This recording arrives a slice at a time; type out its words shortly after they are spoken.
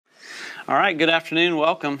All right, good afternoon,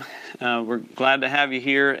 welcome. We're glad to have you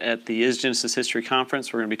here at the Is Genesis History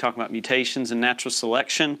Conference. We're going to be talking about mutations and natural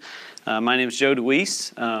selection. My name is Joe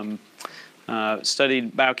Deweese.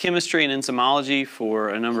 Studied biochemistry and enzymology for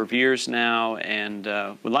a number of years now, and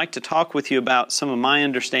would like to talk with you about some of my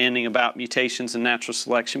understanding about mutations and natural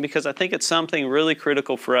selection, because I think it's something really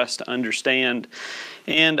critical for us to understand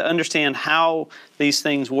and understand how these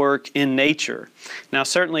things work in nature. Now,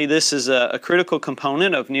 certainly this is a critical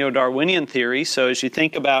component of neo-Darwinian theory, so as you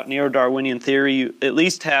think about neo-Darwinian theory, you at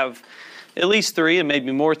least have at least three and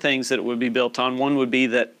maybe more things that it would be built on. One would be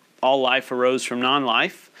that all life arose from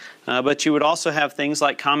non-life. But you would also have things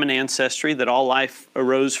like common ancestry, that all life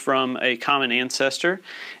arose from a common ancestor.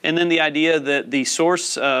 And then the idea that the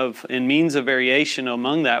source of and means of variation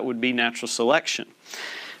among that would be natural selection.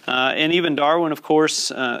 And even Darwin, of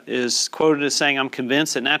course, is quoted as saying, "I'm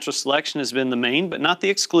convinced that natural selection has been the main but not the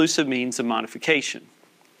exclusive means of modification."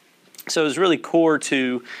 So it's really core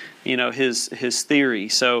to, his theory.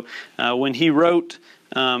 So when he wrote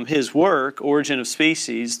his work, Origin of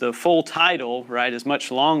Species, the full title, right, is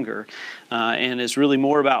much longer and is really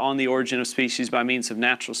more about on the origin of species by means of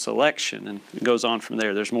natural selection, and it goes on from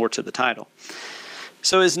there. There's more to the title.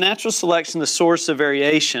 So is natural selection the source of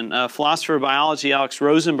variation? Philosopher of biology Alex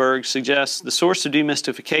Rosenberg suggests the source of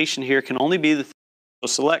demystification here can only be the natural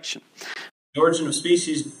selection. The Origin of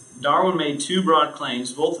Species, Darwin made two broad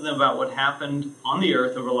claims, both of them about what happened on the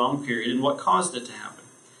Earth over a long period and what caused it to happen.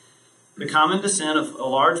 The common descent of a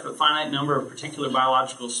large but finite number of particular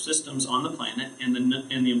biological systems on the planet, and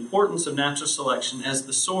the importance of natural selection as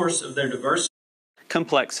the source of their diversity,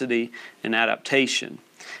 complexity, and adaptation.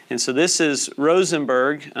 And so this is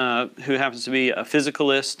Rosenberg, who happens to be a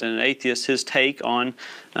physicalist and an atheist, his take on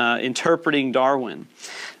interpreting Darwin.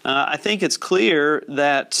 I think it's clear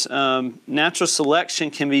that natural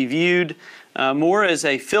selection can be viewed more as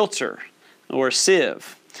a filter or a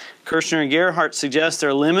sieve. Kirshner and Gerhardt suggest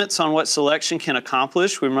there are limits on what selection can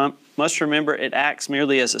accomplish. We must remember it acts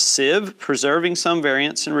merely as a sieve, preserving some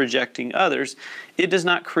variants and rejecting others. It does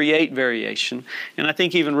not create variation. And I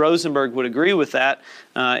think even Rosenberg would agree with that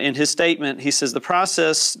in his statement. He says the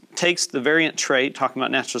process takes the variant trait, talking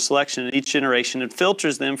about natural selection, in each generation and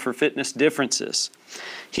filters them for fitness differences.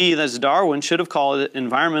 He, as Darwin, should have called it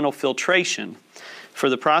environmental filtration, for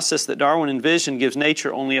the process that Darwin envisioned gives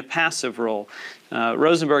nature only a passive role.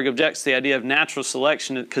 Rosenberg objects to the idea of natural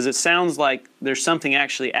selection because it sounds like there's something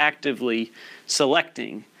actually actively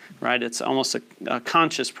selecting, right? It's almost a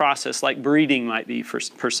conscious process like breeding might be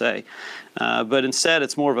per se. But instead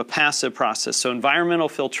it's more of a passive process. So environmental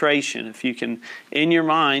filtration, if you can, in your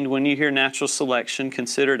mind, when you hear natural selection,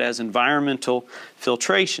 consider it as environmental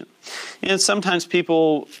filtration. And sometimes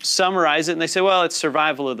people summarize it and they say, well, it's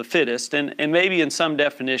survival of the fittest. And maybe in some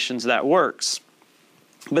definitions that works.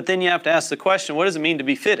 But then you have to ask the question, what does it mean to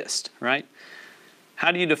be fittest, right?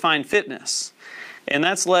 How do you define fitness? And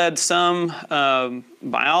that's led some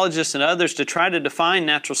biologists and others to try to define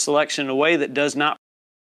natural selection in a way that does not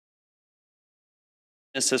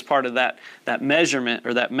as part of that measurement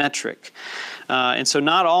or that metric. And so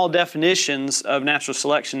not all definitions of natural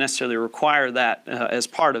selection necessarily require that as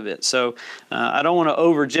part of it. So I don't want to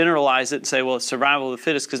overgeneralize it and say, well, it's survival of the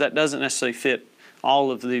fittest, because that doesn't necessarily fit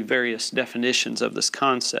all of the various definitions of this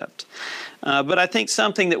concept. But I think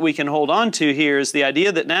something that we can hold on to here is the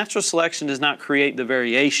idea that natural selection does not create the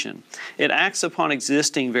variation. It acts upon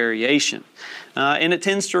existing variation. And it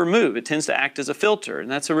tends to remove. It tends to act as a filter.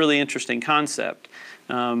 And that's a really interesting concept.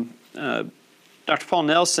 Dr. Paul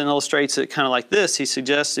Nelson illustrates it kind of like this. He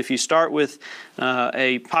suggests if you start with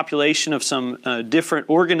a population of some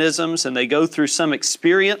different organisms and they go through some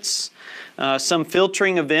experience, some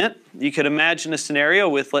filtering event, you could imagine a scenario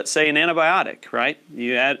with, let's say, an antibiotic, right?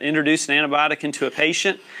 You introduce an antibiotic into a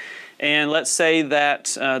patient, and let's say that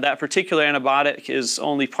that particular antibiotic is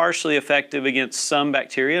only partially effective against some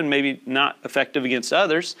bacteria and maybe not effective against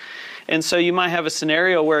others. And so you might have a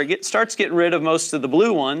scenario where it starts getting rid of most of the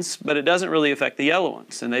blue ones, but it doesn't really affect the yellow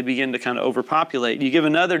ones, and they begin to kind of overpopulate. You give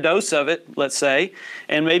another dose of it, let's say,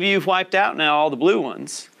 and maybe you've wiped out now all the blue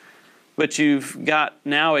ones, but you've got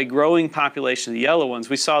now a growing population of the yellow ones.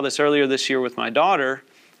 We saw this earlier this year with my daughter.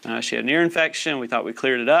 She had an ear infection. We thought we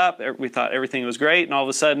cleared it up. We thought everything was great, and all of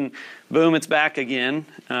a sudden, boom, it's back again,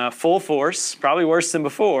 full force, probably worse than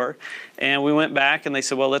before. And we went back and they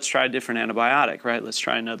said, well, let's try a different antibiotic, right? Let's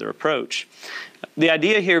try another approach. The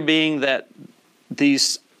idea here being that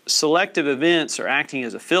these selective events are acting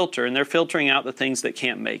as a filter, and they're filtering out the things that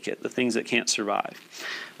can't make it, the things that can't survive.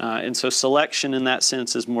 And so selection in that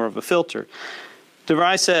sense is more of a filter.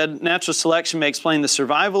 DeVry said, natural selection may explain the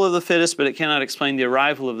survival of the fittest, but it cannot explain the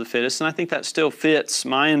arrival of the fittest. And I think that still fits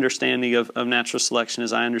my understanding of natural selection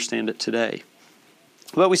as I understand it today.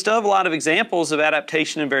 But we still have a lot of examples of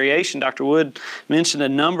adaptation and variation. Dr. Wood mentioned a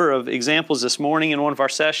number of examples this morning in one of our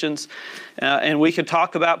sessions. And we could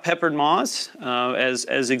talk about peppered moths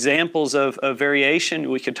as examples of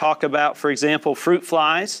variation. We could talk about, for example, fruit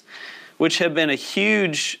flies, which have been a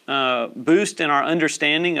huge boost in our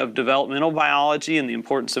understanding of developmental biology and the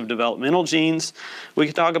importance of developmental genes. We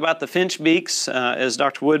could talk about the finch beaks, as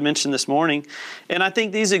Dr. Wood mentioned this morning. And I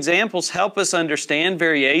think these examples help us understand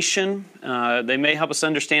variation. They may help us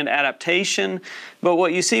understand adaptation. But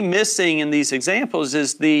what you see missing in these examples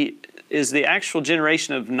is the actual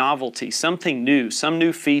generation of novelty, something new, some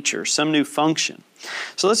new feature, some new function.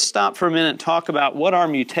 So let's stop for a minute and talk about what are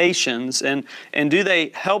mutations and do they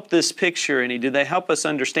help this picture any? Do they help us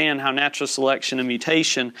understand how natural selection and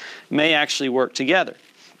mutation may actually work together?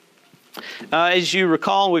 As you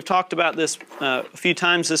recall, we've talked about this a few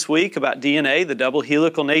times this week about DNA, the double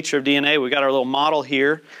helical nature of DNA. We've got our little model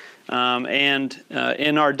here.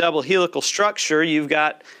 In our double helical structure, you've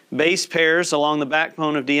got base pairs along the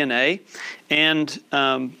backbone of DNA. And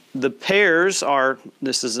the pairs are,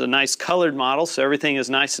 this is a nice colored model, so everything is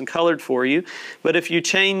nice and colored for you. But if you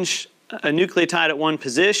change a nucleotide at one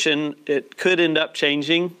position, it could end up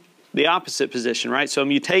changing the opposite position, right? So a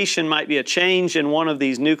mutation might be a change in one of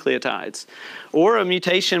these nucleotides. Or a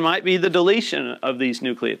mutation might be the deletion of these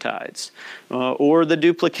nucleotides or the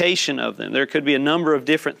duplication of them. There could be a number of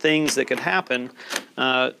different things that could happen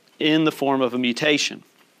in the form of a mutation.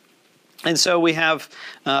 And so we have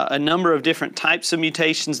a number of different types of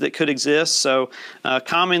mutations that could exist. So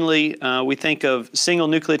commonly we think of single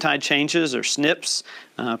nucleotide changes or SNPs,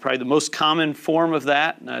 probably the most common form of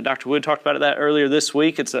that. Dr. Wood talked about that earlier this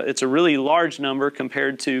week. It's a really large number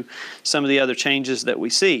compared to some of the other changes that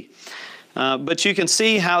we see. But you can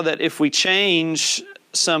see how that if we change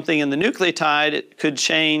something in the nucleotide, it could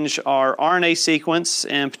change our RNA sequence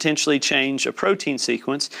and potentially change a protein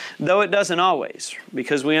sequence, though it doesn't always,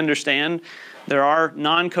 because we understand there are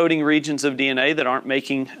non-coding regions of DNA that aren't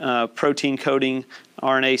making protein-coding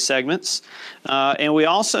RNA segments. And we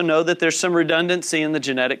also know that there's some redundancy in the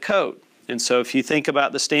genetic code. And so if you think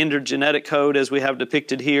about the standard genetic code as we have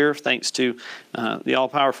depicted here, thanks to the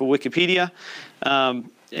all-powerful Wikipedia,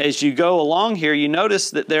 as you go along here, you notice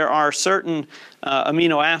that there are certain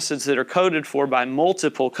amino acids that are coded for by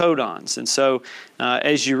multiple codons. And so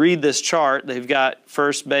as you read this chart, they've got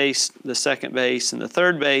first base, the second base, and the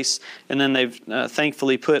third base, and then they've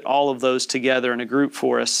thankfully put all of those together in a group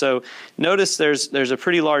for us. So notice there's a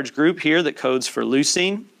pretty large group here that codes for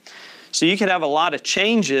leucine. So you could have a lot of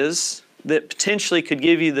changes that potentially could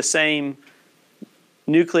give you the same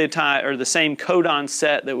nucleotide or the same codon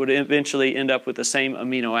set that would eventually end up with the same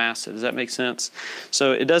amino acid. Does that make sense?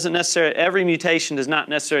 So it doesn't necessarily, every mutation does not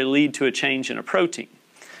necessarily lead to a change in a protein,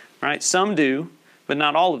 right? Some do, but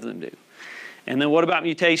not all of them do. And then what about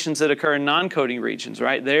mutations that occur in non-coding regions,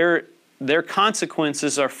 right? Their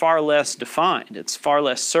consequences are far less defined. It's far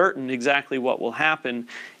less certain exactly what will happen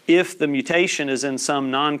if the mutation is in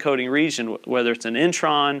some non-coding region, whether it's an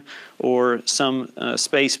intron or some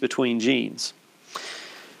space between genes.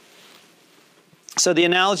 So the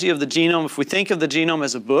analogy of the genome, if we think of the genome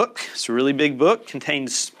as a book, it's a really big book,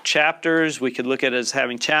 contains chapters. We could look at it as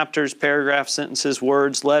having chapters, paragraphs, sentences,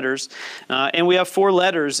 words, letters. And we have 4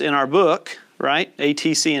 letters in our book, right? A,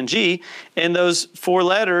 T, C, and G. And those 4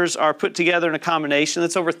 letters are put together in a combination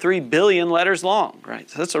that's over 3 billion letters long, right?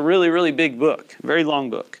 So that's a really, really big book, very long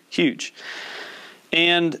book, huge.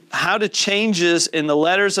 And how do changes in the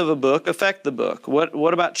letters of a book affect the book?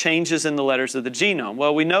 What about changes in the letters of the genome?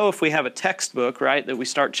 Well, we know if we have a textbook, right, that we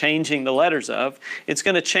start changing the letters of, it's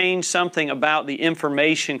going to change something about the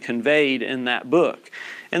information conveyed in that book.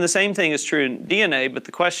 And the same thing is true in DNA, but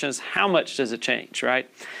the question is, how much does it change, right?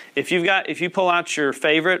 If you pull out your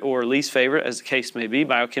favorite or least favorite, as the case may be,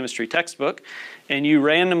 biochemistry textbook, and you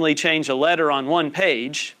randomly change a letter on one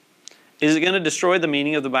page, is it going to destroy the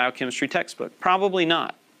meaning of the biochemistry textbook? Probably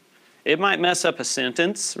not. It might mess up a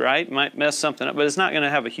sentence, right? It might mess something up, but it's not going to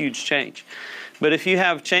have a huge change. But if you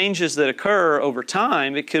have changes that occur over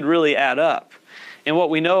time, it could really add up. And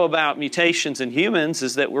what we know about mutations in humans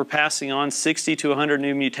is that we're passing on 60 to 100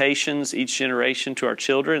 new mutations each generation to our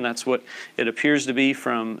children. That's what it appears to be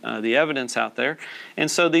from the evidence out there.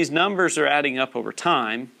 And so these numbers are adding up over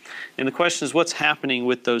time. And the question is, what's happening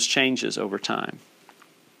with those changes over time?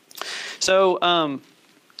 So,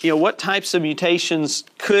 what types of mutations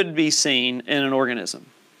could be seen in an organism?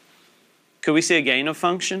 Could we see a gain of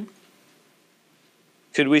function?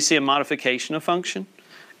 Could we see a modification of function?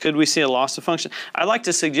 Could we see a loss of function? I'd like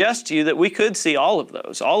to suggest to you that we could see all of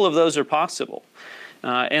those. All of those are possible.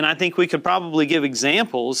 And I think we could probably give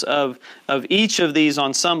examples of each of these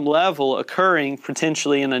on some level occurring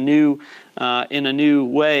potentially in a new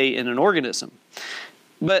way in an organism.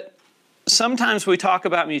 But sometimes we talk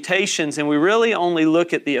about mutations and we really only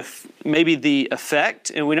look at maybe the effect,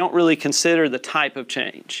 and we don't really consider the type of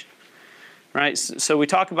change. Right? So we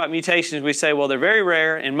talk about mutations, we say, well, they're very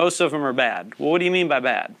rare and most of them are bad. Well, what do you mean by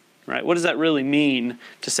bad? Right? What does that really mean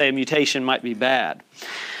to say a mutation might be bad?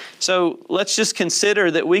 So let's just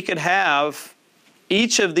consider that we could have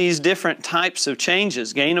each of these different types of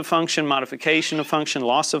changes: gain of function, modification of function,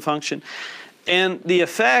 loss of function. And the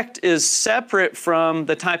effect is separate from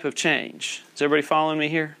the type of change. Is everybody following me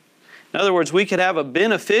here? In other words, we could have a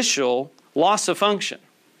beneficial loss of function.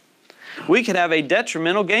 We could have a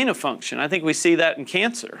detrimental gain of function. I think we see that in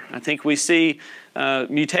cancer. I think we see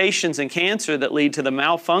mutations in cancer that lead to the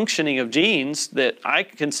malfunctioning of genes that I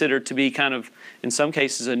consider to be kind of, in some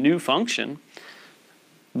cases, a new function.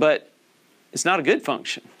 But it's not a good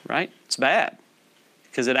function, right? It's bad,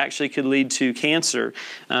 because it actually could lead to cancer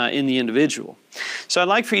in the individual. So I'd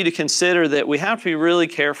like for you to consider that we have to be really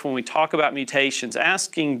careful when we talk about mutations,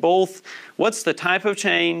 asking both what's the type of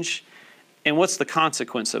change and what's the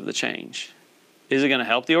consequence of the change. Is it going to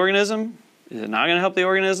help the organism? Is it not going to help the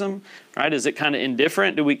organism? Right? Is it kind of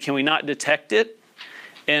indifferent? Can we not detect it?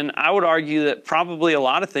 And I would argue that probably a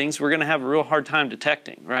lot of things we're going to have a real hard time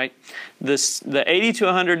detecting, right? The 80 to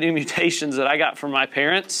 100 new mutations that I got from my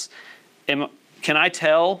parents, can I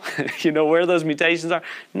tell where those mutations are?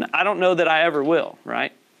 I don't know that I ever will,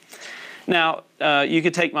 right? Now, you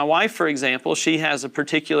could take my wife, for example. She has a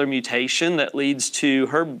particular mutation that leads to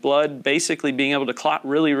her blood basically being able to clot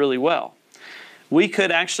really, really well. We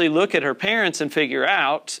could actually look at her parents and figure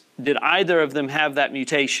out, did either of them have that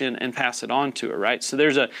mutation and pass it on to her, right? So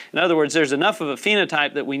in other words, there's enough of a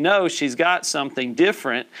phenotype that we know she's got something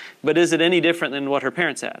different, but is it any different than what her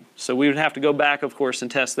parents had? So we would have to go back, of course,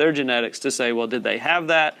 and test their genetics to say, well, did they have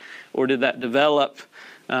that, or did that develop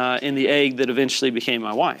in the egg that eventually became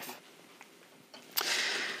my wife?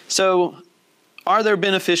 So, are there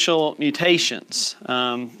beneficial mutations?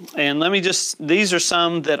 And these are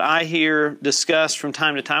some that I hear discussed from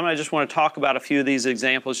time to time. I just want to talk about a few of these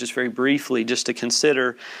examples just very briefly, just to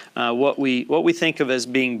consider what we think of as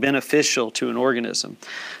being beneficial to an organism.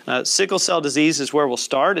 Sickle cell disease is where we'll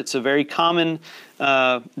start. It's a very common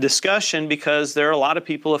discussion because there are a lot of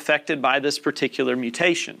people affected by this particular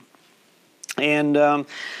mutation. And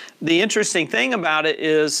the interesting thing about it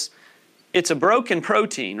is, it's a broken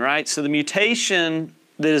protein, right? So the mutation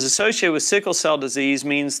that is associated with sickle cell disease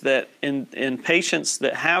means that in patients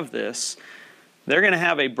that have this, they're going to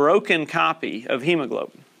have a broken copy of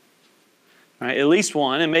hemoglobin, right? At least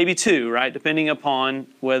one, and maybe two, right? Depending upon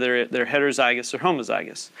whether they're heterozygous or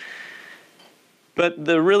homozygous. But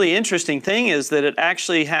the really interesting thing is that it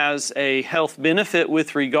actually has a health benefit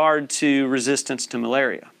with regard to resistance to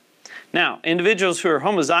malaria. Now, individuals who are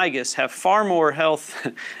homozygous have far more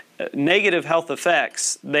negative health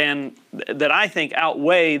effects that I think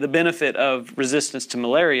outweigh the benefit of resistance to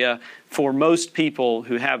malaria for most people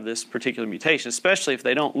who have this particular mutation, especially if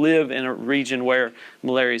they don't live in a region where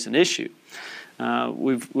malaria is an issue.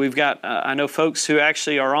 We've got, I know folks who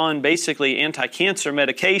actually are on basically anti-cancer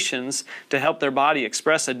medications to help their body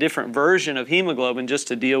express a different version of hemoglobin just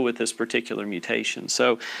to deal with this particular mutation.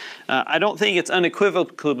 So I don't think it's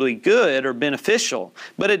unequivocally good or beneficial,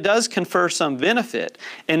 but it does confer some benefit.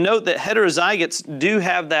 And note that heterozygotes do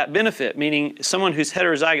have that benefit, meaning someone who's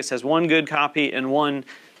heterozygous has one good copy and one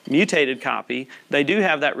mutated copy. They do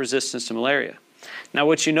have that resistance to malaria. Now,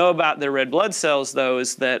 what you know about their red blood cells, though,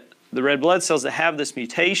 is that the red blood cells that have this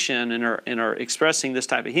mutation and are expressing this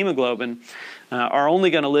type of hemoglobin are only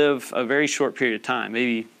going to live a very short period of time,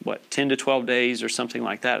 maybe, 10 to 12 days or something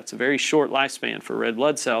like that. It's a very short lifespan for a red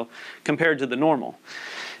blood cell compared to the normal.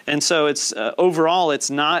 And so it's overall, it's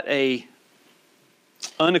not a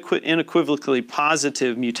unequivocally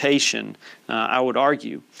positive mutation, I would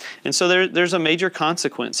argue. And so there's a major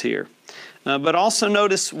consequence here. But also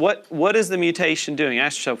notice what is the mutation doing?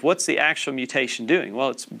 Ask yourself, what's the actual mutation doing? Well,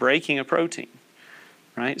 it's breaking a protein,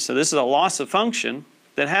 right? So this is a loss of function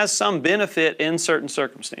that has some benefit in certain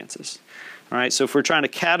circumstances. All right, so if we're trying to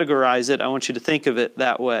categorize it, I want you to think of it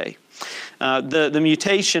that way. The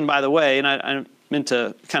mutation, by the way, and I meant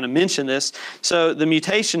to kind of mention this, so the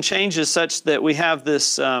mutation changes such that we have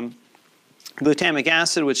this glutamic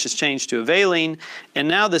acid, which is changed to a valine, and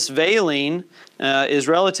now this valine is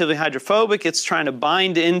relatively hydrophobic. It's trying to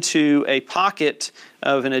bind into a pocket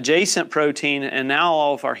of an adjacent protein, and now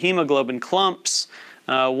all of our hemoglobin clumps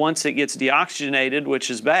once it gets deoxygenated,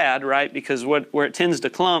 which is bad, right? Because where it tends to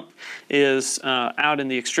clump is out in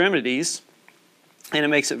the extremities, and it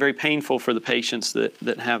makes it very painful for the patients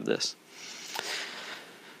that have this.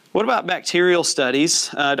 What about bacterial studies?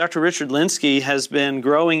 Dr. Richard Linsky has been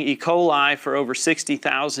growing E. coli for over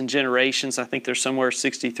 60,000 generations. I think there's somewhere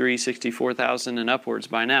 63, 64,000 and upwards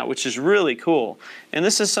by now, which is really cool. And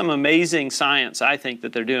this is some amazing science, I think,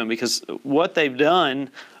 that they're doing, because what they've done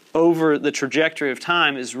over the trajectory of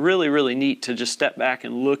time is really, really neat to just step back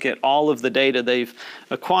and look at all of the data they've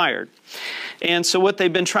acquired. And so what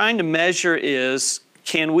they've been trying to measure is,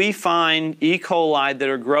 can we find E. coli that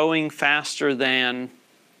are growing faster than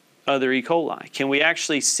other E. coli? Can we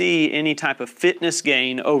actually see any type of fitness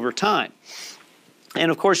gain over time?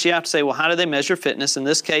 And of course, you have to say, well, how do they measure fitness? In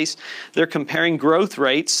this case, they're comparing growth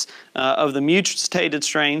rates of the mutated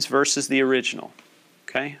strains versus the original.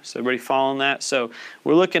 Okay, so everybody following that? So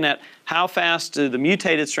we're looking at how fast do the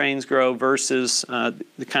mutated strains grow versus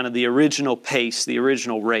the original pace, the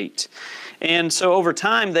original rate. And so over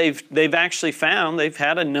time, they've actually found they've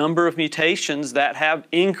had a number of mutations that have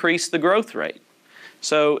increased the growth rate.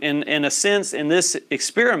 So in a sense, in this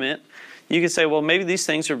experiment, you could say, well, maybe these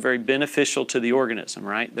things are very beneficial to the organism,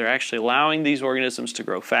 right? They're actually allowing these organisms to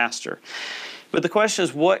grow faster. But the question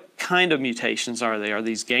is, what kind of mutations are they? Are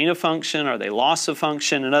these gain of function? Are they loss of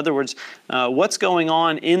function? In other words, what's going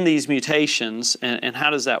on in these mutations, and how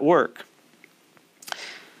does that work?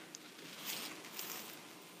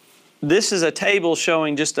 This is a table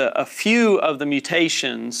showing just a few of the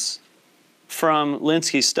mutations from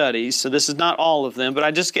Linsky's studies. So this is not all of them, but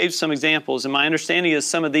I just gave some examples. And my understanding is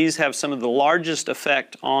some of these have some of the largest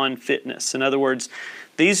effect on fitness. In other words,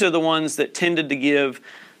 these are the ones that tended to give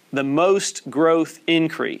the most growth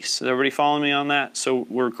increase. Is everybody following me on that? So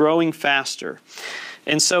we're growing faster.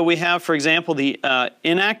 And so we have, for example, the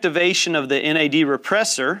inactivation of the NAD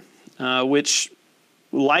repressor, which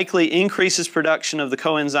likely increases production of the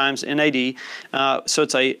coenzymes NAD. So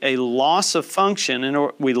it's a loss of function,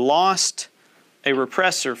 and we lost a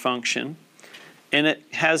repressor function, and it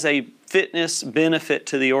has a fitness benefit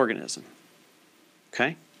to the organism.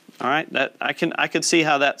 Okay, all right. That I could see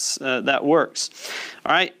how that works.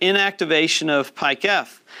 All right, inactivation of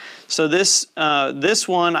PIKE-F. So this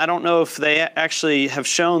one, I don't know if they actually have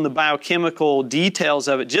shown the biochemical details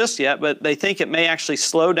of it just yet, but they think it may actually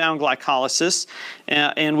slow down glycolysis,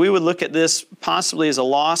 and we would look at this possibly as a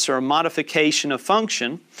loss or a modification of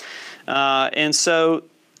function. And so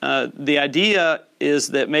the idea is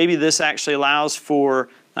that maybe this actually allows for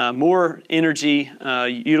more energy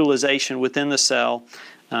utilization within the cell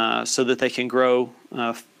so that they can grow,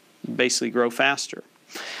 basically grow faster.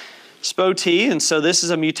 SPO-T, and so this is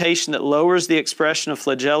a mutation that lowers the expression of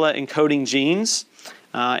flagella encoding genes.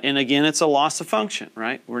 And again, it's a loss of function,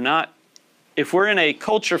 right? If we're in a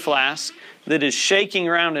culture flask that is shaking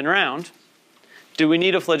round and round, do we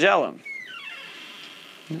need a flagellum?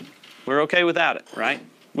 We're okay without it, right?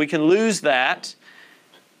 We can lose that,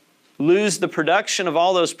 lose the production of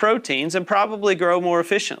all those proteins, and probably grow more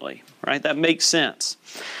efficiently, right? That makes sense.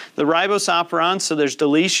 The ribose operon, so there's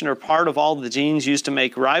deletion or part of all the genes used to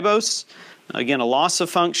make ribose. Again, a loss of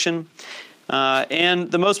function.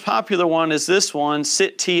 And the most popular one is this one,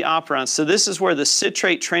 CYP-T operon. So this is where the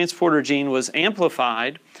citrate transporter gene was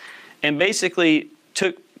amplified and basically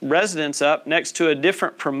took residence up next to a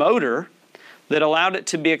different promoter that allowed it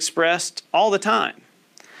to be expressed all the time.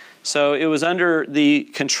 So it was under the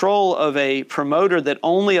control of a promoter that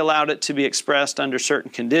only allowed it to be expressed under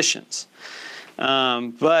certain conditions.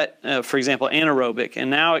 For example, anaerobic, and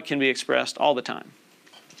now it can be expressed all the time.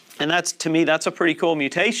 And to me, that's a pretty cool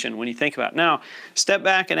mutation when you think about it. Now, step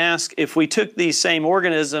back and ask, if we took these same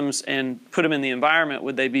organisms and put them in the environment,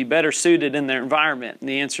 would they be better suited in their environment? And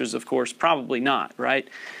the answer is, of course, probably not, right?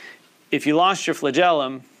 If you lost your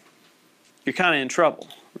flagellum, you're kind of in trouble,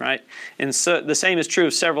 right? And so the same is true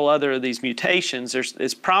of several other of these mutations.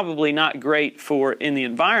 It's probably not great in the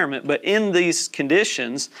environment, but in these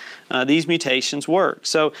conditions, these mutations work.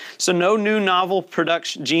 So no new novel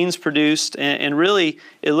genes produced, and really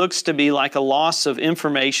it looks to be like a loss of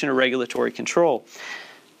information or regulatory control.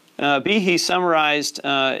 Behe summarized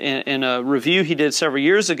in a review he did several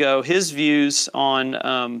years ago his views on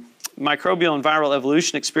microbial and viral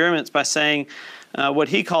evolution experiments by saying, what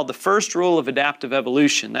he called the first rule of adaptive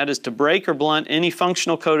evolution. That is to break or blunt any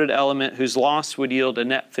functional coded element whose loss would yield a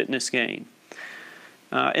net fitness gain.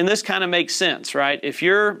 And this kind of makes sense, right? If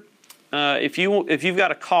you've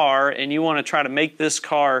got a car and you want to try to make this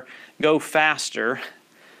car go faster,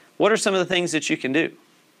 what are some of the things that you can do?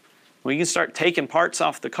 Well, you can start taking parts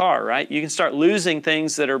off the car, right? You can start losing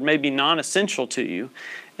things that are maybe non-essential to you,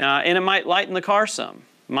 and it might lighten the car some.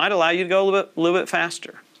 It might allow you to go a little bit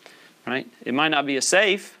faster, right? It might not be as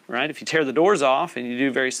safe, right, if you tear the doors off and you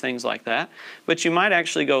do various things like that, but you might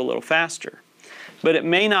actually go a little faster. But it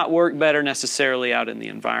may not work better necessarily out in the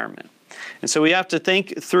environment. And so we have to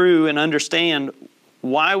think through and understand,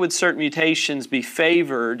 why would certain mutations be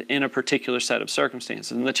favored in a particular set of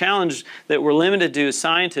circumstances? And the challenge that we're limited to as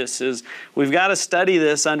scientists is we've got to study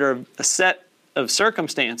this under a set of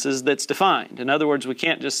circumstances that's defined. In other words, we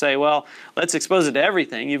can't just say, well, let's expose it to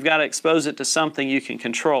everything. You've got to expose it to something you can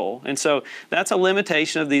control. And so that's a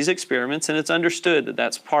limitation of these experiments, and it's understood that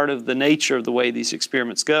that's part of the nature of the way these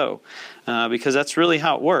experiments go, because that's really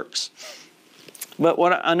how it works. But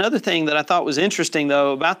another thing that I thought was interesting,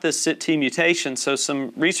 though, about this CYT mutation, so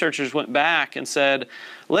some researchers went back and said,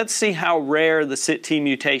 let's see how rare the CYT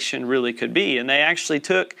mutation really could be. And they actually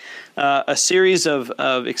took a series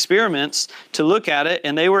of experiments to look at it,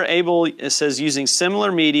 and they were able, it says, using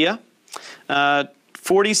similar media,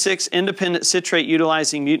 46 independent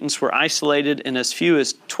citrate-utilizing mutants were isolated in as few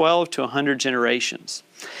as 12 to 100 generations.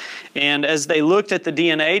 And as they looked at the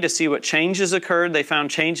DNA to see what changes occurred, they found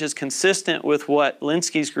changes consistent with what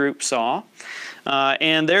Linsky's group saw.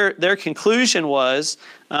 And their conclusion was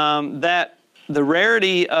that the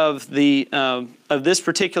rarity of this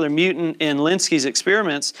particular mutant in Linsky's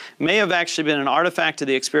experiments may have actually been an artifact of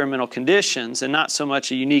the experimental conditions and not so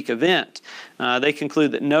much a unique event. They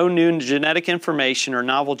conclude that no new genetic information or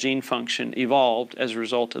novel gene function evolved as a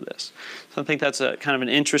result of this. So I think that's kind of an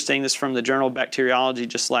interesting, this is from the Journal of Bacteriology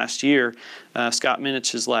just last year, Scott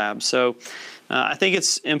Minich's lab. So I think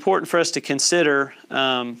it's important for us to consider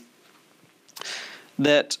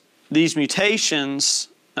that these mutations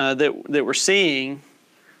that we're seeing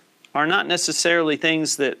are not necessarily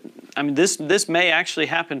things that, I mean, this may actually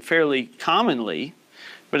happen fairly commonly,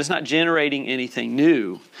 but it's not generating anything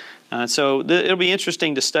new. So it'll be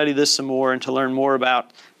interesting to study this some more and to learn more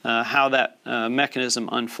about how that mechanism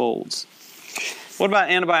unfolds. What about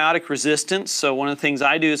antibiotic resistance? So one of the things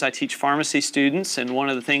I do is I teach pharmacy students, and one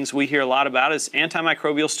of the things we hear a lot about is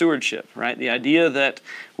antimicrobial stewardship, right? The idea that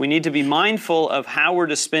we need to be mindful of how we're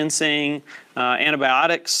dispensing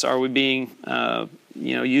antibiotics. Are we being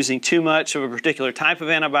using too much of a particular type of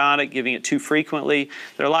antibiotic, giving it too frequently?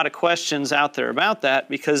 There are a lot of questions out there about that,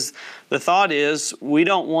 because the thought is we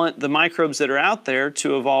don't want the microbes that are out there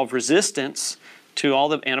to evolve resistance to all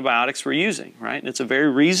the antibiotics we're using, right? And it's a very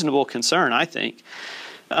reasonable concern, I think.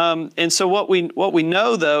 And so what we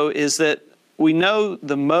know, though, is that we know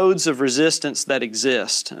the modes of resistance that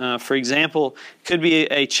exist. For example, it could be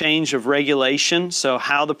a change of regulation, so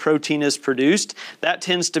how the protein is produced. That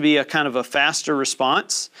tends to be a kind of a faster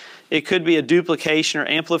response. It could be a duplication or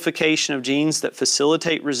amplification of genes that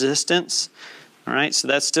facilitate resistance. All right, so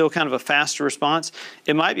that's still kind of a faster response.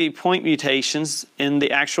 It might be point mutations in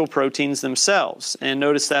the actual proteins themselves. And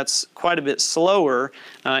notice that's quite a bit slower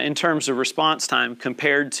in terms of response time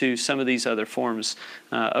compared to some of these other forms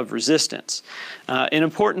of resistance. An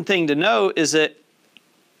important thing to note is that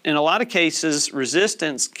in a lot of cases,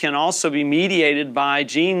 resistance can also be mediated by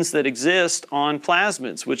genes that exist on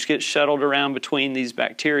plasmids, which get shuttled around between these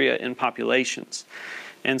bacteria in populations.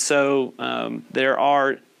 And so there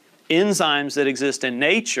are enzymes that exist in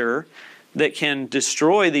nature that can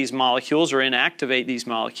destroy these molecules or inactivate these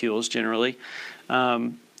molecules generally.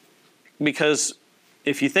 Because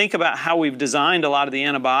if you think about how we've designed a lot of the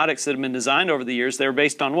antibiotics that have been designed over the years, they were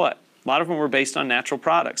based on what? A lot of them were based on natural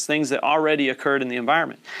products, things that already occurred in the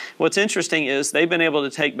environment. What's interesting is they've been able to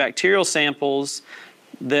take bacterial samples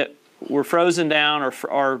that were frozen down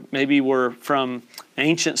or maybe were from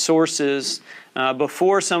ancient sources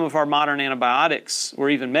before some of our modern antibiotics were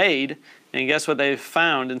even made, and guess what they've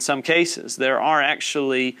found in some cases? There are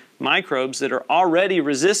actually microbes that are already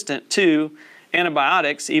resistant to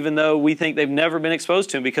antibiotics, even though we think they've never been exposed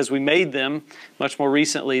to them because we made them much more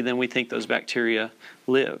recently than we think those bacteria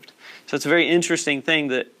lived. So it's a very interesting thing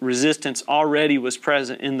that resistance already was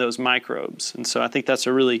present in those microbes. And so I think that's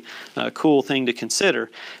a really cool thing to consider.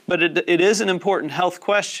 But it is an important health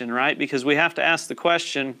question, right? Because we have to ask the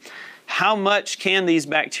question, how much can these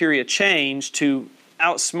bacteria change to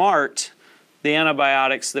outsmart the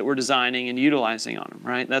antibiotics that we're designing and utilizing on them,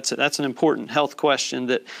 right? That's an important health question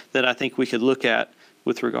that I think we could look at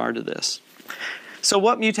with regard to this. So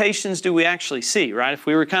what mutations do we actually see, right? If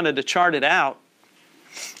we were kind of to chart it out,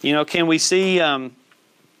 can we see a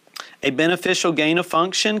beneficial gain of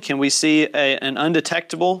function? Can we see an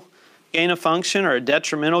undetectable gain of function or a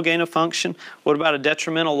detrimental gain of function? What about a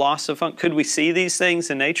detrimental loss of function? Could we see these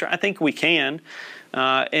things in nature? I think we can.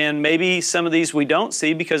 And maybe some of these we don't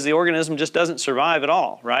see because the organism just doesn't survive at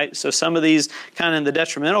all, right? So some of these kind of in the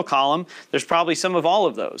detrimental column, there's probably some of all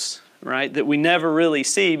of those, right, that we never really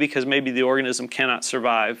see because maybe the organism cannot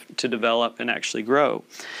survive to develop and actually grow.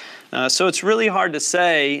 So it's really hard to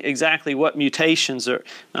say exactly what mutations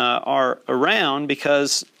are around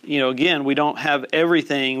because, again, we don't have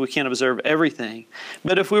everything, we can't observe everything.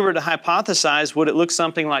 But if we were to hypothesize, would it look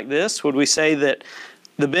something like this? Would we say that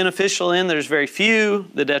the beneficial end, there's very few,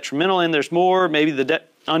 the detrimental end, there's more, maybe the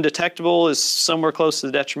undetectable is somewhere close to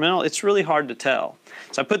the detrimental? It's really hard to tell.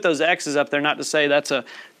 So I put those X's up there not to say that's a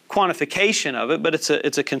quantification of it, but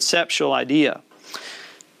it's a conceptual idea.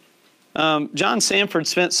 John Sanford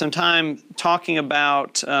spent some time talking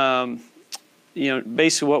about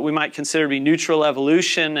basically what we might consider to be neutral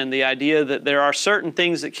evolution and the idea that there are certain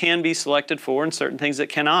things that can be selected for and certain things that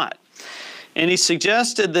cannot. And he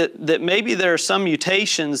suggested that maybe there are some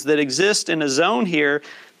mutations that exist in a zone here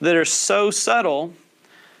that are so subtle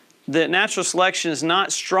that natural selection is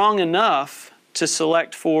not strong enough to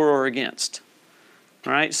select for or against.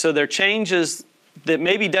 All right? So there are changes that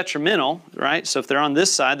may be detrimental, right? So if they're on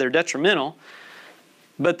this side, they're detrimental,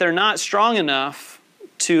 but they're not strong enough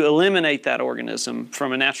to eliminate that organism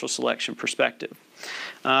from a natural selection perspective.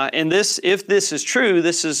 And if this is true,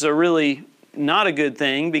 this is a really not a good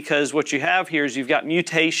thing because what you have here is you've got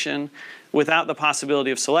mutation without the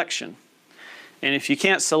possibility of selection. And if you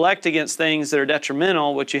can't select against things that are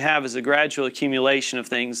detrimental, what you have is a gradual accumulation of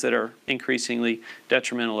things that are increasingly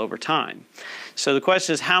detrimental over time. So the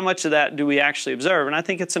question is, how much of that do we actually observe? And I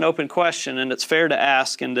think it's an open question, and it's fair to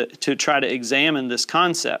ask and to try to examine this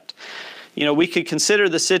concept. We could consider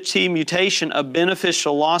the CT mutation a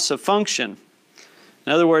beneficial loss of function.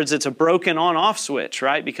 In other words, it's a broken on-off switch,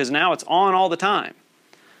 right? Because now it's on all the time.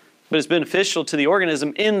 But it's beneficial to the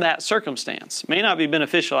organism in that circumstance. It may not be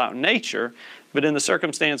beneficial out in nature, but in the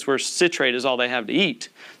circumstance where citrate is all they have to eat,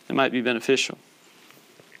 it might be beneficial.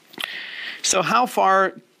 So how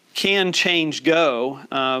far can change go?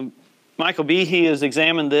 Michael Behe has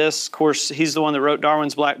examined this. Of course, he's the one that wrote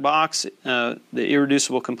Darwin's Black Box, The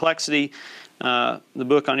Irreducible Complexity, the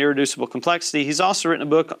book on irreducible complexity. He's also written a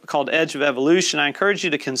book called Edge of Evolution. I encourage you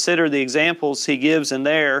to consider the examples he gives in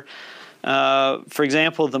there. For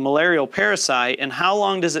example, the malarial parasite, and how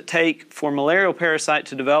long does it take for malarial parasite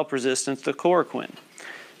to develop resistance to chloroquine?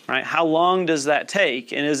 Right? How long does that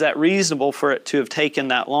take, and is that reasonable for it to have taken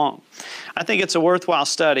that long? I think it's a worthwhile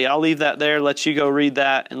study. I'll leave that there, let you go read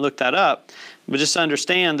that and look that up. But just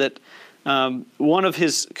understand that one of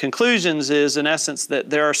his conclusions is, in essence, that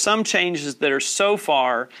there are some changes that are so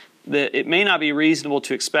far that it may not be reasonable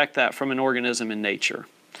to expect that from an organism in nature.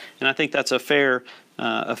 And I think that's a fair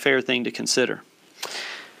thing to consider.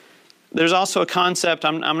 There's also a concept,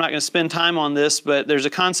 I'm not going to spend time on this, but there's a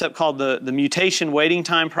concept called the mutation waiting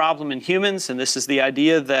time problem in humans, and this is the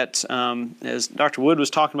idea that, as Dr. Wood was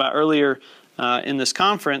talking about earlier in this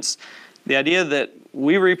conference, the idea that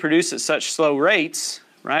we reproduce at such slow rates,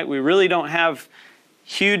 right? We really don't have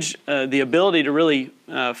the ability to really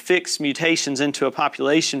fix mutations into a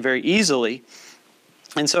population very easily.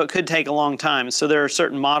 And so it could take a long time. So there are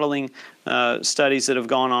certain modeling studies that have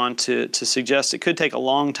gone on to suggest it could take a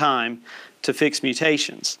long time to fix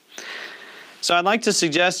mutations. So I'd like to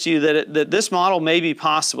suggest to you that this model may be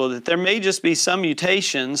possible, that there may just be some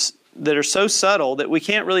mutations that are so subtle that we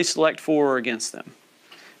can't really select for or against them.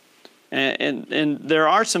 And there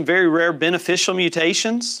are some very rare beneficial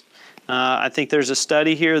mutations. I think there's a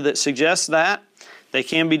study here that suggests that. They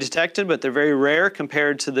can be detected, but they're very rare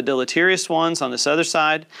compared to the deleterious ones on this other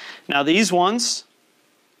side. Now these ones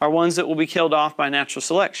are ones that will be killed off by natural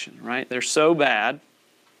selection, right? They're so bad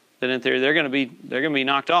that in theory they're going to be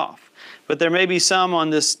knocked off. But there may be some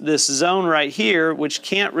on this zone right here which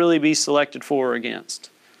can't really be selected for or against,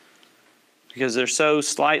 because they're so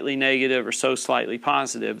slightly negative or so slightly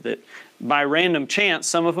positive that by random chance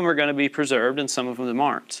some of them are going to be preserved and some of them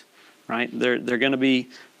aren't. Right? They're going to be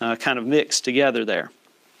kind of mixed together there.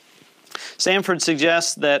 Sanford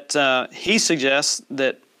suggests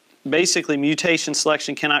that basically mutation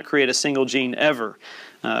selection cannot create a single gene ever,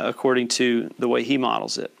 according to the way he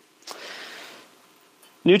models it.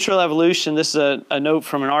 Neutral evolution, this is a note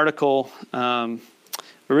from an article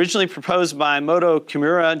originally proposed by Moto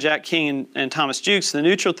Kimura, Jack King, and Thomas Jukes. The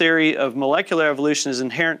neutral theory of molecular evolution is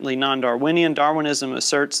inherently non-Darwinian. Darwinism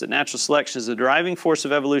asserts that natural selection is the driving force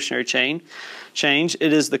of evolutionary change.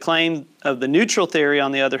 It is the claim of the neutral theory,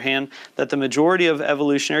 on the other hand, that the majority of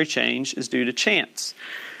evolutionary change is due to chance.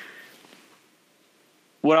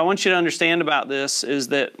 What I want you to understand about this is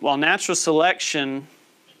that while natural selection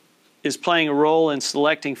is playing a role in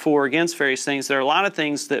selecting for or against various things, there are a lot of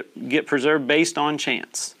things that get preserved based on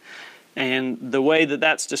chance. And the way that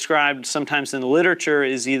that's described sometimes in the literature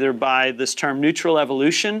is either by this term neutral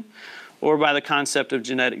evolution or by the concept of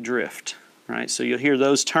genetic drift. Right? So you'll hear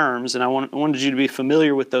those terms, and I wanted you to be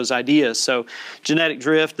familiar with those ideas. So genetic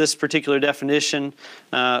drift, this particular definition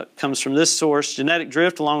comes from this source. Genetic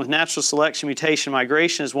drift, along with natural selection, mutation,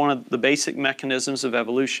 migration, is one of the basic mechanisms of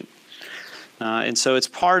evolution. And so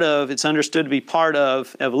it's understood to be part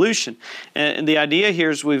of evolution. And the idea here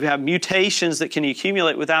is we have mutations that can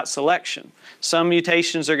accumulate without selection. Some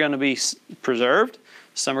mutations are going to be preserved,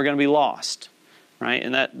 some are going to be lost. Right?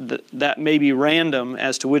 And that may be random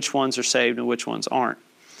as to which ones are saved and which ones aren't.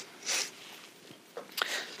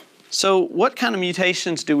 So what kind of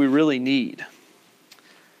mutations do we really need?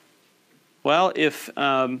 Well, if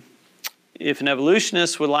an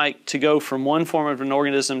evolutionist would like to go from one form of an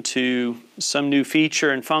organism to some new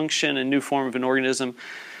feature and function and new form of an organism,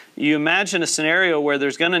 you imagine a scenario where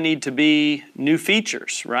there's going to need to be new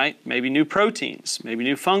features, right? Maybe new proteins, maybe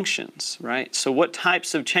new functions, right? So what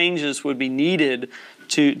types of changes would be needed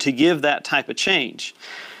to give that type of change?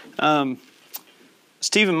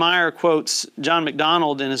 Stephen Meyer quotes John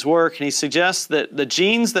MacDonald in his work, and he suggests that the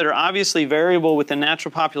genes that are obviously variable within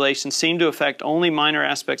natural populations seem to affect only minor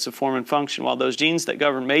aspects of form and function, while those genes that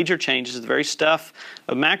govern major changes, the very stuff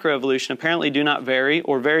of macroevolution, apparently do not vary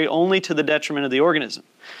or vary only to the detriment of the organism.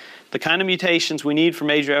 The kind of mutations we need for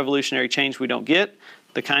major evolutionary change we don't get,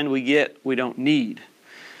 the kind we get we don't need.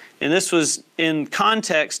 And this was in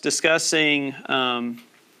context discussing,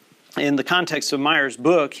 in the context of Meyer's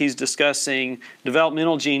book, he's discussing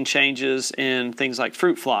developmental gene changes in things like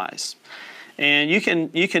fruit flies. And you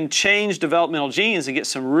can change developmental genes and get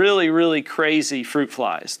some really, really crazy fruit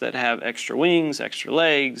flies that have extra wings, extra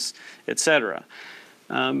legs, etc.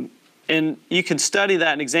 And you can study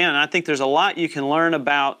that and examine. I think there's a lot you can learn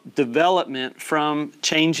about development from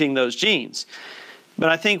changing those genes. But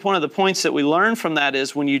I think one of the points that we learn from that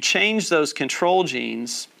is when you change those control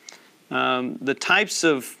genes, the types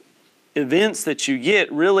of events that you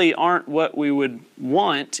get really aren't what we would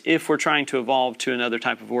want if we're trying to evolve to another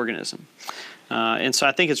type of organism. And so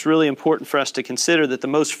I think it's really important for us to consider that the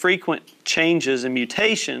most frequent changes and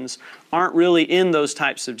mutations aren't really in those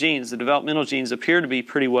types of genes. The developmental genes appear to be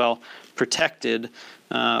pretty well protected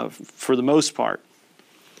for the most part.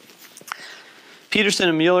 Peterson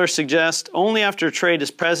and Mueller suggest only after a trait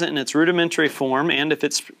is present in its rudimentary form and if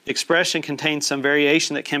its expression contains some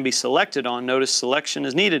variation that can be selected on, notice selection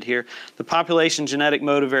is needed here, the population genetic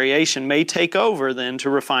mode of variation may take over then to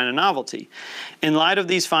refine a novelty. In light of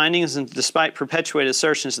these findings and despite perpetuated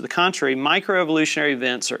assertions to the contrary, microevolutionary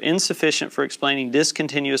events are insufficient for explaining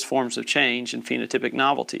discontinuous forms of change and phenotypic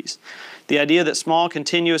novelties. The idea that small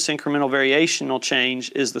continuous incremental variational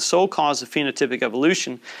change is the sole cause of phenotypic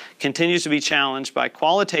evolution continues to be challenged by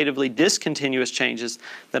qualitatively discontinuous changes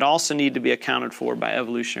that also need to be accounted for by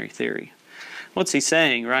evolutionary theory. What's he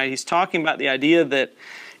saying, right? He's talking about the idea that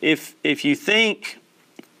if you think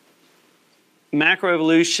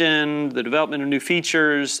macroevolution, the development of new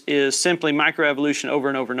features, is simply microevolution over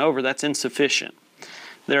and over and over, that's insufficient.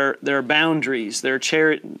 There are boundaries, there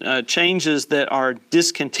are changes that are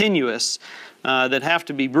discontinuous that have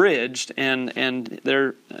to be bridged, and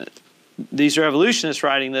these are evolutionists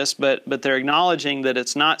writing this, but they're acknowledging that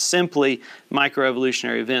it's not simply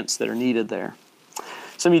microevolutionary events that are needed there.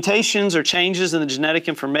 So mutations or changes in the genetic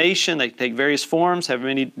information, they take various forms, have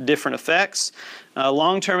many different effects.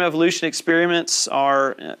 Long-term evolution experiments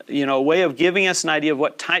are a way of giving us an idea of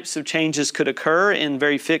what types of changes could occur in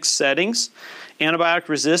very fixed settings. Antibiotic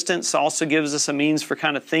resistance also gives us a means for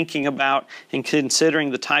kind of thinking about and considering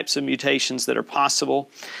the types of mutations that are possible.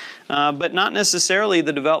 But not necessarily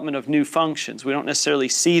the development of new functions. We don't necessarily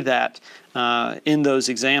see that in those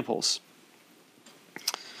examples.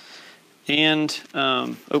 And,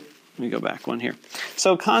 let me go back one here.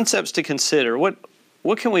 So concepts to consider. What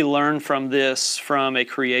can we learn from this from a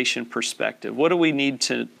creation perspective? What do we need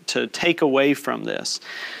to take away from this?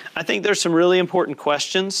 I think there's some really important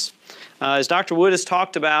questions. As Dr. Wood has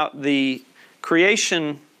talked about, the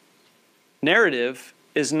creation narrative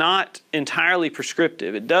is not entirely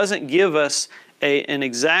prescriptive. It doesn't give us an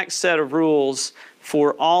exact set of rules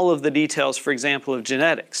for all of the details, for example, of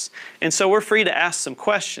genetics. And so we're free to ask some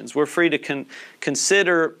questions. We're free to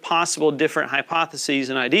consider possible different hypotheses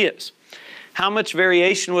and ideas. How much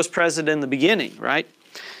variation was present in the beginning, right?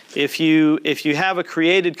 If you have a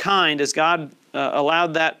created kind, as God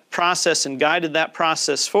allowed that process and guided that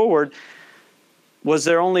process forward, was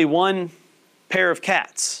there only one pair of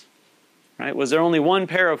cats? Right? Was there only one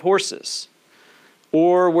pair of horses?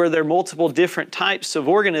 Or were there multiple different types of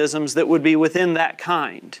organisms that would be within that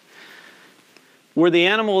kind? Were the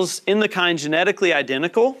animals in the kind genetically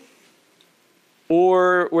identical?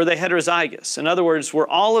 Or were they heterozygous? In other words, were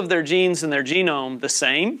all of their genes in their genome the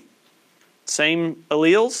same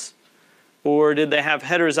alleles? Or did they have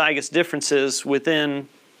heterozygous differences within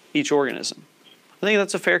each organism? I think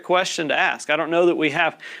that's a fair question to ask. I don't know that we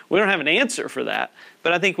don't have an answer for that,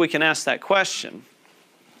 but I think we can ask that question.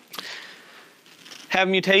 Have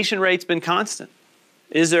mutation rates been constant?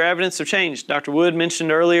 Is there evidence of change? Dr. Wood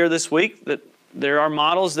mentioned earlier this week that there are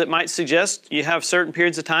models that might suggest you have certain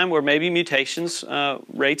periods of time where maybe mutations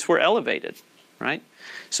rates were elevated, right?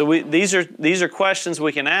 So these are questions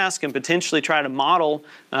we can ask and potentially try to model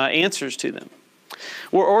answers to them.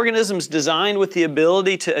 Were organisms designed with the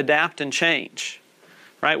ability to adapt and change?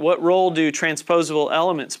 Right? What role do transposable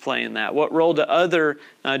elements play in that? What role do other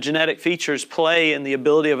genetic features play in the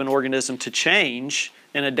ability of an organism to change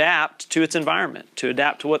and adapt to its environment, to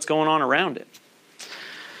adapt to what's going on around it?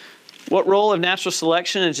 What role have natural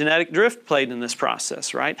selection and genetic drift played in this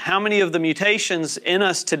process, right? How many of the mutations in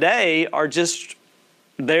us today are just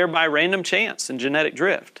there by random chance and genetic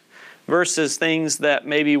drift versus things that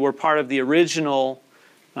maybe were part of the original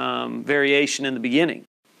variation in the beginning?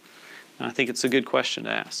 I think it's a good question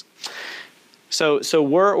to ask. So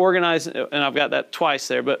were organisms, and I've got that twice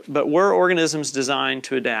there, but were organisms designed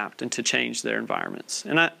to adapt and to change their environments?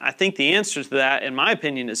 And I think the answer to that, in my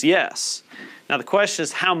opinion, is yes. Now the question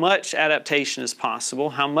is how much adaptation is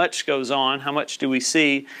possible, how much goes on, how much do we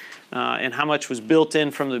see, and how much was built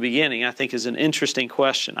in from the beginning, I think is an interesting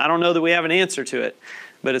question. I don't know that we have an answer to it,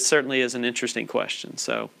 but it certainly is an interesting question.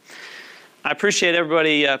 So I appreciate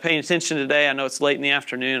everybody paying attention today. I know it's late in the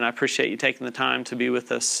afternoon. I appreciate you taking the time to be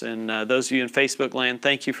with us. And those of you in Facebook land,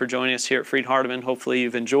 thank you for joining us here at Freed-Hardeman. Hopefully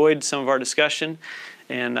you've enjoyed some of our discussion,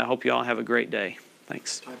 and I hope you all have a great day.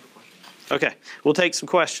 Thanks. Time for questions. Okay, we'll take some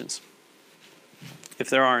questions, if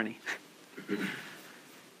there are any.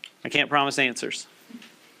 I can't promise answers.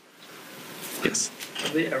 Yes?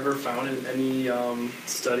 Have they ever found in any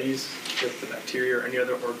studies with the bacteria or any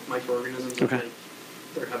other microorganisms okay. that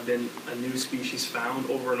there have been a new species found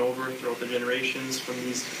over and over throughout the generations from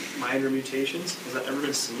these minor mutations? Has that ever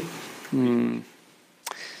been seen?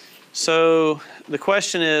 So the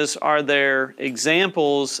question is, are there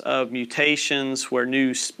examples of mutations where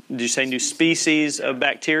did you say new species of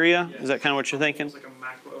bacteria? Yes. Is that kind of what you're thinking? It's like a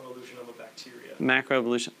macroevolution of a bacteria.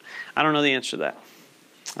 Macroevolution. I don't know the answer to that.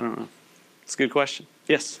 I don't know. It's a good question.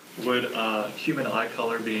 Yes? Would human eye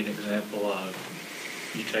color be an example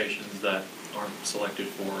of mutations that aren't selected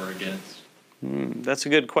for or against? That's a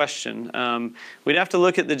good question. We'd have to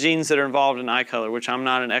look at the genes that are involved in eye color, which I'm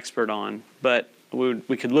not an expert on, but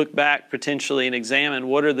we could look back potentially and examine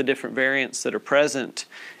what are the different variants that are present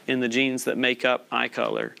in the genes that make up eye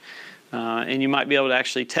color. And you might be able to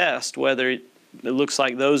actually test whether it looks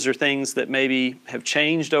like those are things that maybe have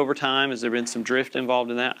changed over time. Has there been some drift involved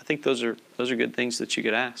in that? I think those are good things that you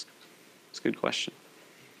could ask. It's a good question.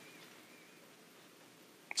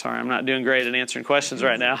 Sorry, I'm not doing great at answering questions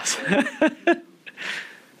right now.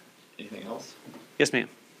 Anything else? Yes, ma'am.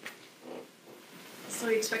 So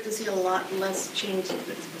you expect to see a lot less change in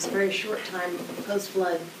this very short time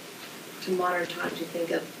post-flood to modern times. You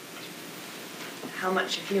think of how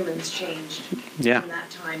much humans changed in that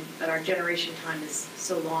time, but our generation time is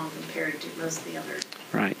so long compared to most of the other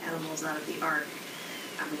animals out of the ark.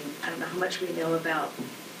 I mean, I don't know how much we know about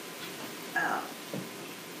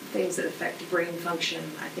things that affect brain function.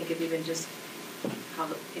 I think of even just how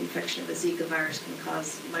the infection of a Zika virus can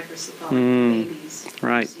cause microcephalic babies.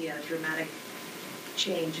 Right. You see a dramatic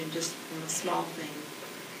change in just a small thing.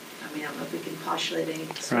 I mean, I don't know if we can postulate any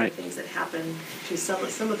sort of things that happen to some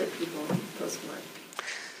of the people post-flood.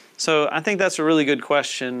 So I think that's a really good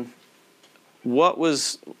question. What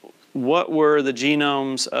were the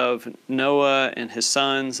genomes of Noah and his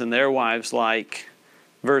sons and their wives like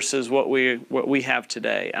versus what we have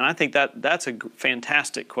today? And I think that's a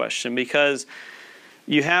fantastic question, because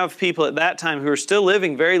you have people at that time who are still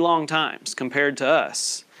living very long times compared to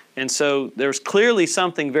us. And so there's clearly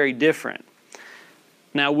something very different.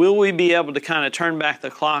 Now, will we be able to kind of turn back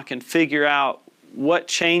the clock and figure out what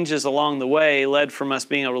changes along the way led from us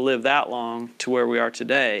being able to live that long to where we are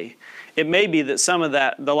today? It may be that some of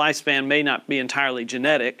that, the lifespan may not be entirely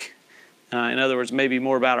genetic. In other words, maybe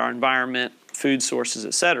more about our environment, food sources,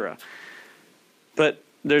 etc. But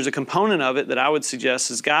there's a component of it that I would suggest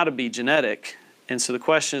has got to be genetic. And so the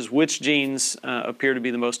question is, which genes appear to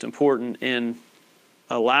be the most important in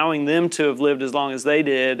allowing them to have lived as long as they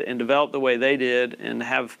did and develop the way they did and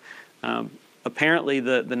have apparently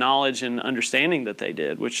the knowledge and understanding that they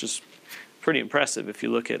did, which is pretty impressive if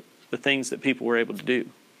you look at the things that people were able to do.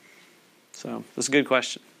 So that's a good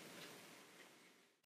question.